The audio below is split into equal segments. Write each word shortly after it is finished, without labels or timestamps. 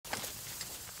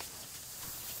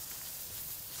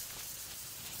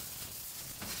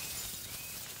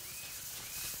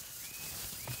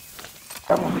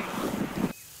Vamos.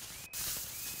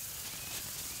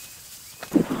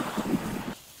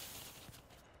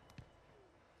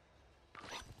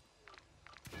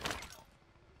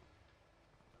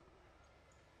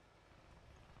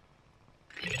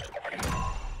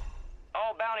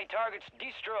 All bounty targets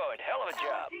destroyed. Hell of a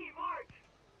job.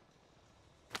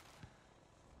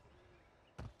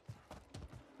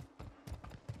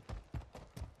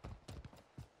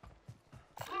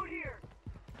 Loot here.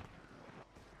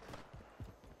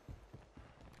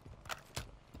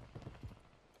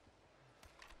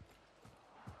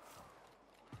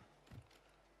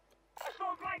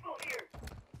 Assault rifle here.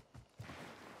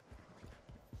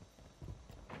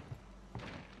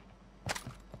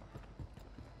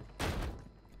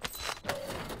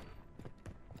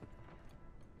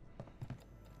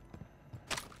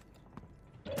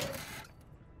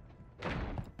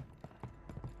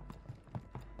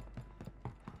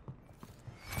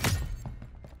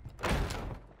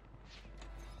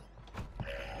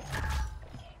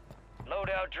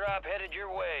 Loadout drop headed your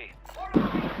way.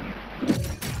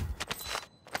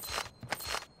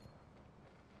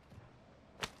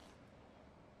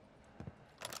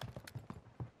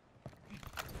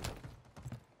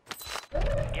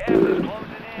 Gas is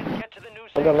closing in. Get to the new I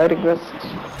safe got light zone. request.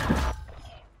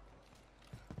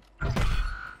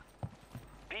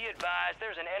 Be advised,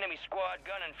 there's an enemy squad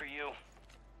gunning for you.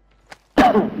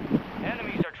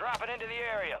 Enemies are dropping into the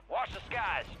area. Watch the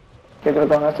skies. Yo creo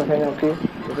que van a estar haciendo aquí.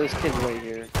 Well, there's kids right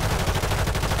here.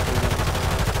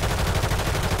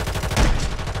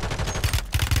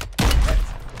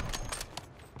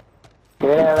 Que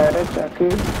vienen a la derecha, aquí.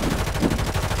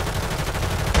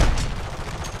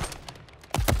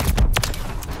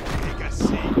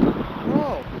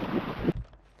 No!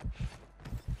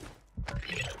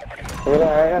 Que vienen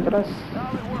ahí atrás.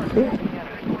 Solid work. Sí.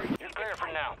 You're clear for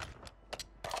now.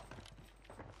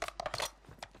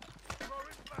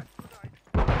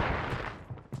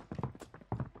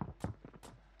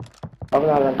 Vamos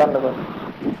adelantando, pues.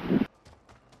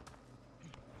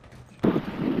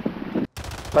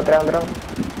 Va a tirar un dron.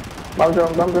 Vamos,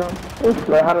 dron. Uf,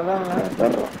 lo dejaron nada,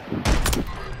 perro.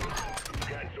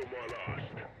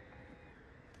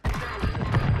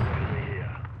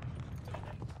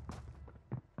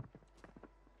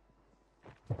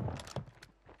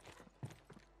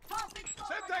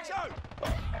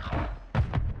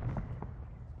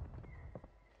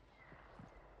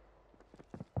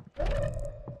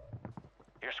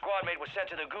 Your squad mate was sent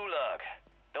to the Gulag.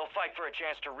 They'll fight for a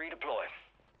chance to redeploy.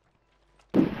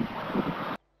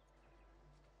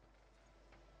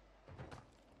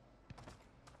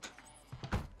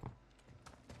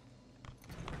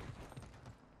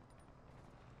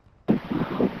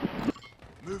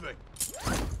 Moving.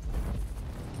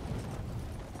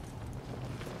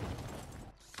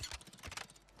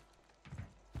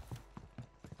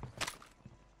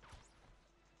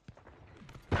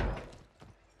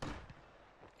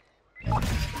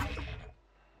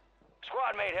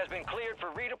 Squad mate has been cleared for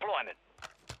redeployment.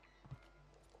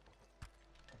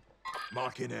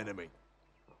 Marking enemy.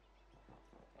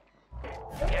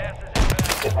 Gas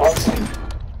is inbound.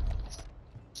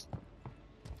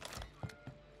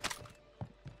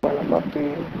 Bueno,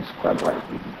 papi, squad right.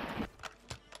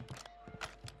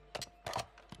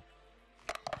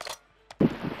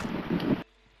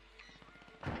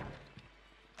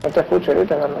 No te escucho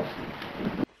ahorita, Carlos.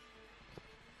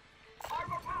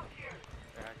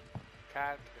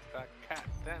 Cat, está cat,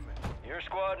 damn it. Your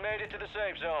squad made it to the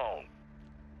safe zone.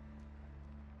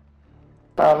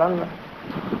 Estaba hablando.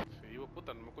 Sí, vos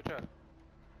puta, no me escuchas.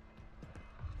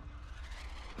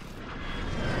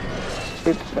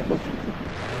 Sí, te escucho.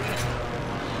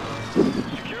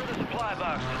 Secure the supply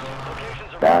boxes.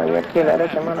 Locations are Ya, y aquí a la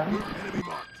derecha, hermana. Enemy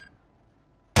marked.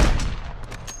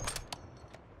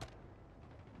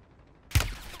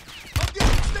 I'm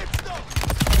getting stitched up.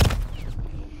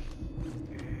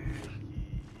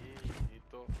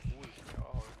 Quieto. Uy,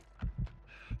 abajo.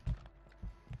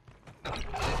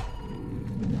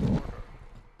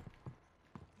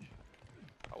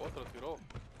 A vos te lo tiró.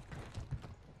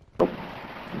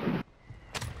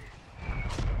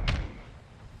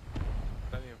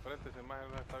 Está ahí enfrente, ese más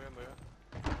lo está viendo ya.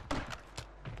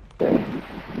 Sí.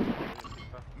 Ahí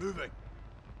está. Moving.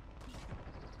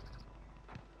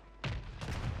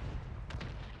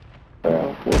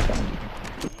 Pero, puta.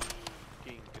 Qué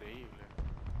increíble.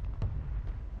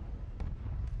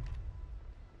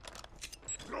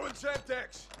 Throwing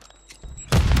Semtex.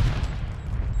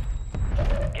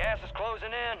 Gas is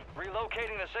closing in.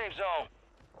 Relocating the safe zone.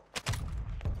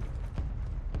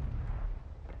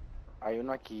 Hay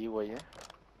uno aquí, güey,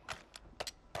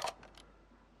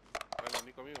 Ven,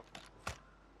 vení conmigo.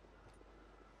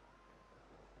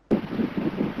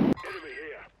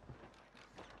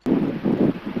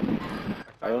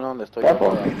 Hay uno donde estoy Ya, yo.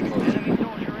 pues. Enemy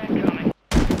soldier incoming.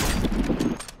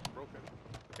 Broken.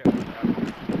 Que me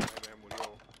murió.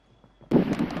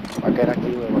 Va a caer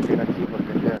aquí, güey, va a caer aquí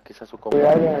porque aquí está su compa.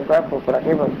 Cuidado alguien en el cuerpo, por aquí,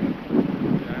 pues. Ya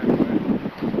fue.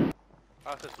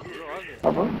 Ah, se subió alguien.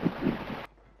 ¿Ah,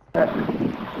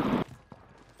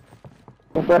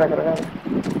 pues? Fuera cargando.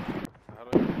 Déjalo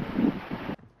ahí.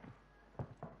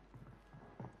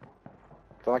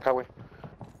 Están acá, güey.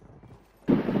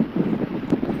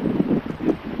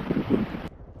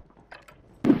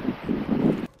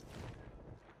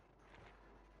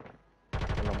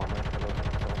 Lo mamé,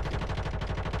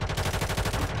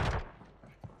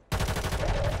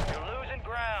 You're losing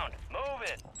ground. Move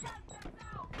it.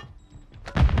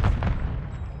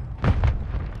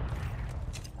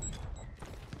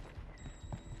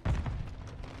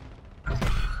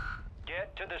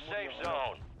 Get to the safe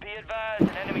zone. Be advised,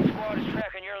 an enemy squad is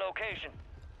tracking your location.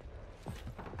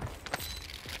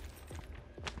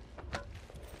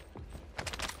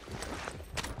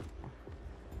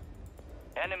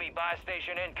 Enemy buy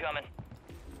station incoming.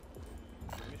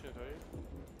 Munitions ahí.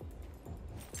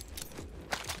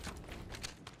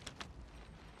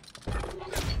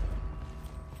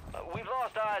 We've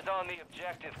lost eyes on the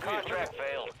objective. Contract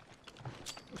failed.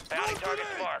 Bounty targets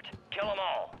marked. Kill them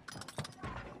all.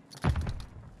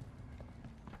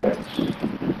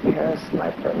 He has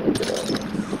sniper.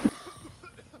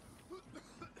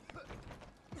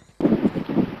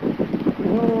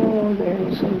 No, there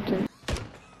is something.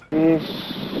 This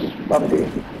puppy.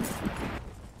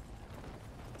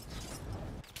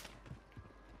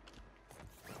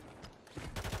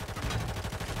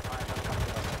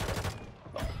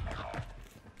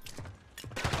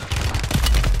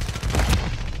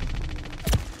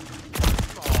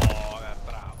 No, de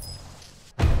atrás.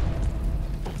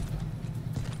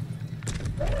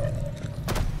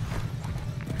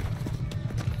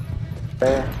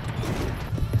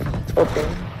 Okay.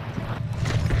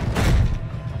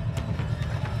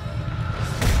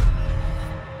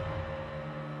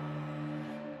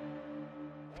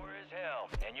 War is hell,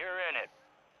 and you're in it.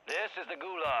 This is the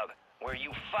Gulag, where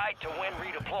you fight to win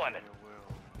redeployment. Qué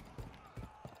huevo.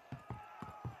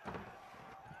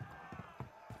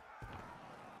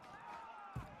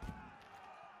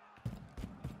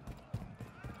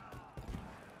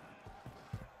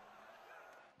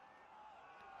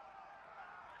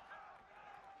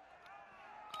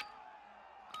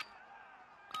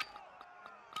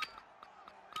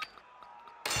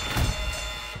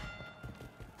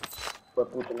 Fue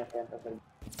puto la gente.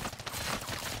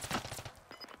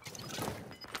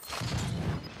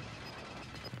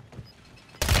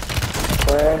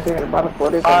 Puede ser el barco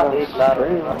ahorita. sí, claro.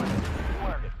 Arriba.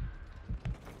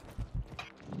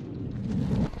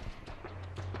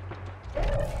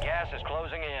 Gas is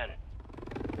closing in.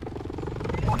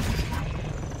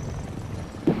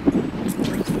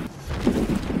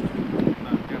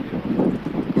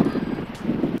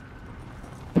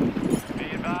 Be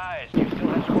advised, you still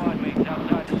have squad mates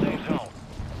outside the safe zone.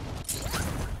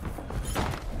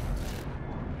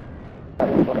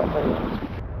 Alguien por arriba.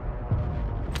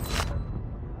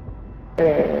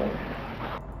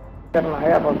 Piernas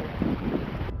allá, porque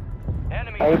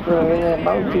Enemy ahí puede venir el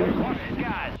bounty. Watch the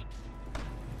skies.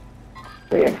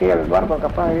 Estoy aquí el barco,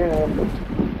 capaz viene el puto.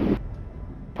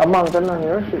 Vamos a meternos en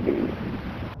University.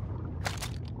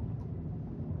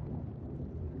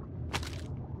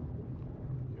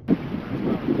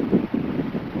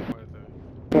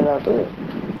 ¿Qué es la tuya?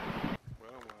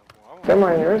 Bueno, pues vamos.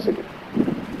 Estamos en University.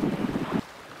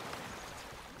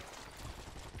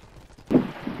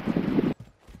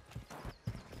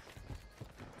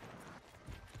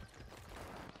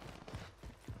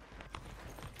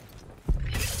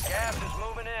 Gas is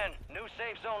moving in. New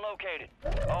safe zone located.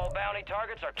 All bounty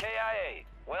targets are KIA.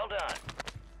 Well done.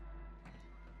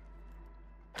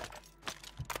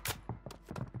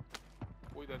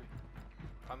 Uy, dale.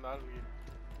 Anda alguien.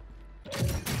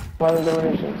 One of the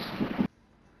munitions.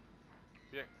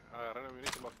 Bien, agarré la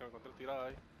munición porque me encontré tirada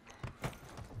ahí.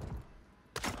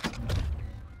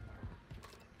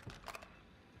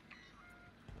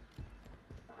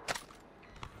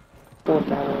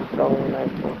 Puta, me entró un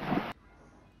sniper.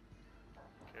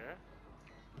 ¿Qué?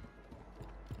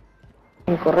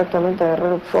 Incorrectamente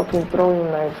agarré el fucking throwing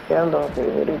knife quedando aquí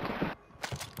ahorita.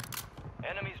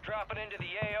 Enemies dropping into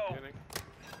the AO. Vienen.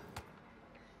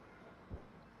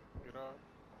 Mira.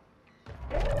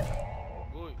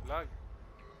 Uy, lag,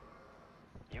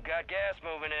 You got gas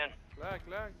moving in. lag.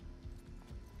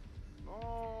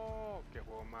 No, qué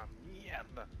juego más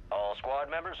mierda. All squad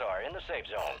members are in the safe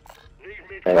zone.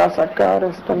 Me va a sacar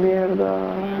esta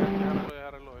mierda.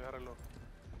 Déjalo.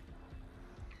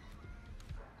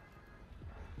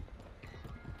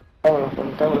 Vámonos,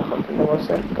 contémoslo, tenemos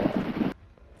cerca.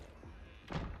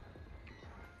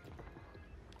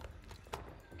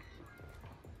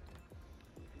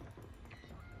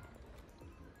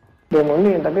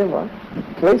 Demonio también va.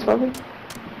 ¿Veis, papi?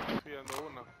 Sí, ando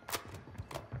una.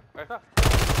 Ahí está.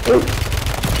 Uy,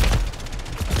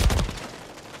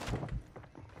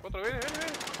 Otro, viene.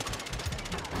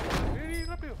 Viene,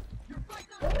 rápido.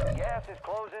 Gas is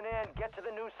closing in. Get to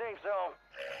the new safe zone.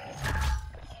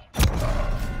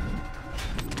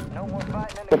 No more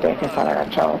fighting in que the tienes que estar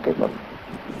agachado, ok, papi.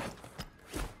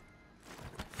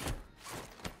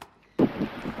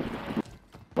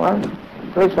 One,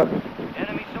 please, papi.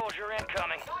 Enemy soldier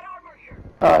incoming.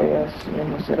 Ah, yes,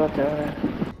 mismo cerote, a ver.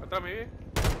 Atrás, mi.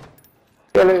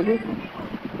 ¿Qué le di?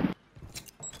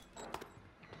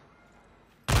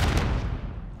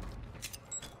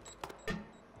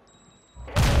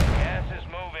 Gas is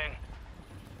moving.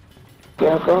 Que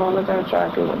no me tengo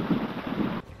echado aquí, güey.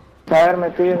 Se va a haber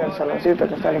metido en el saloncito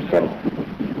que está a la izquierda.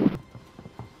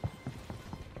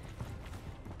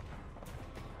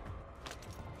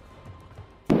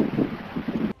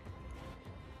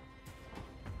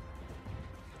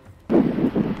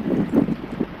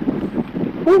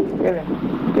 Viene.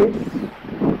 Sí.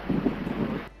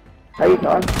 Ahí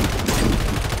está.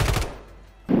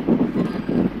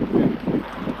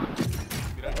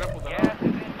 Mira el gran puta. Gas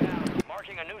is inbound.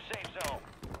 Marking a new safe zone.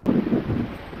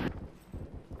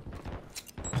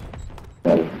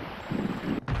 Dale.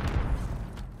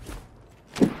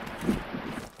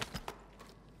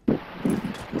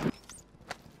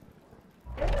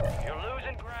 You're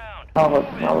losing ground. Vámonos,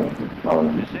 Move it. vámonos,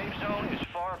 vámonos. The safe zone is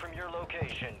far from your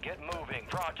location. Get moving,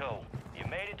 pronto. You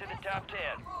made it to the top 10.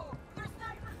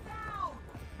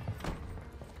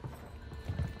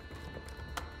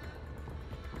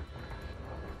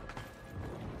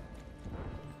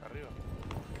 Arriba.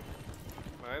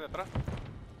 Me ven de atrás.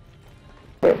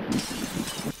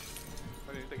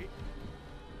 Venite aquí.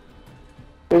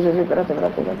 Sí, espérate.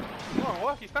 No,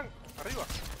 aquí están. Arriba.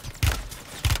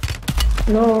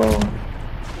 No,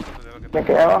 me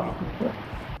quedé abajo.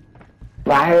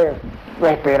 Baje,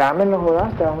 pues espérame, no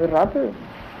jodas, te vas muy rápido.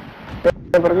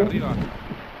 ¿Por aquí? Arriba.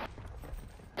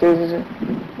 Sí.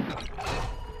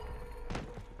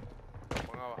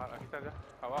 Van a bajar. Aquí están ya.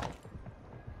 Abajo.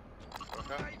 Por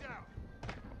acá.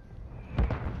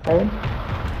 Ahí.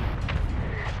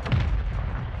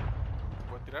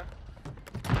 ¿Puedes tirar?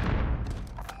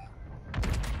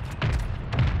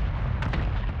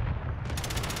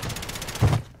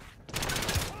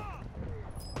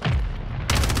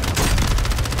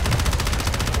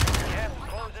 Gas is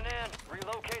closing in.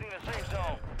 Relocating the safe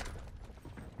zone.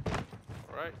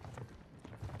 Alright.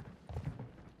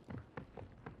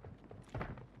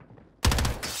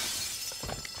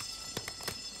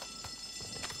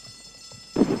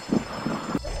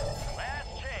 Last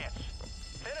chance.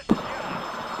 Finish the job.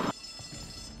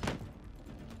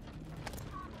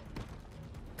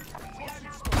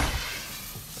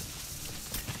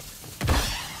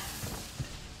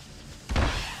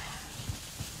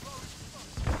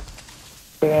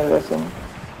 En el décimo.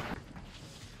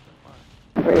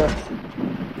 Arriba.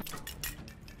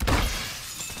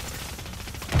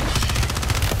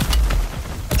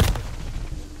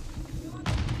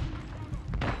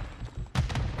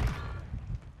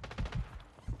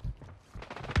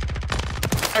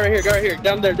 Guy right here,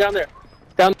 down there. Down.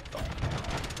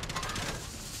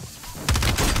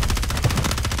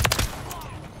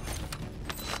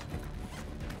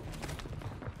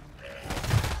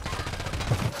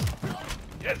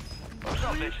 What's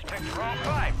up, bitch? Picked the wrong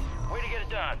fight. Way to get it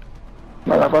done.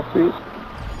 Mala papi.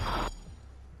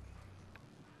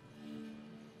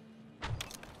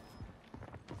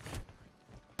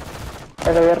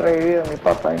 Ya lo había revivido mi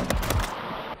papá.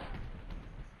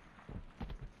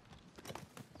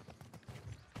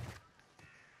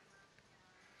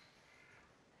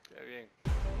 Qué bien.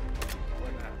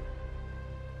 Buena.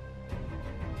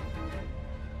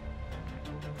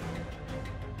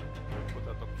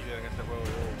 Puta toquilla en este juego.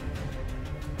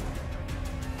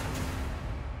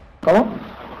 ¿Cómo? A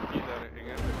toquilla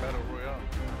en este Battle Royale.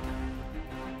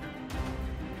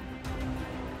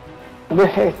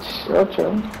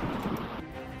 8.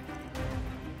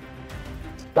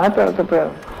 Ah, pero te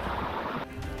pedo.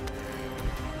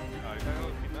 Ahorita en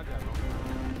el final ya no.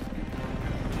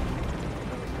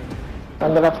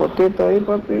 Manda la fotito ahí,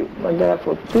 papi. Manda la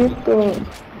fotito.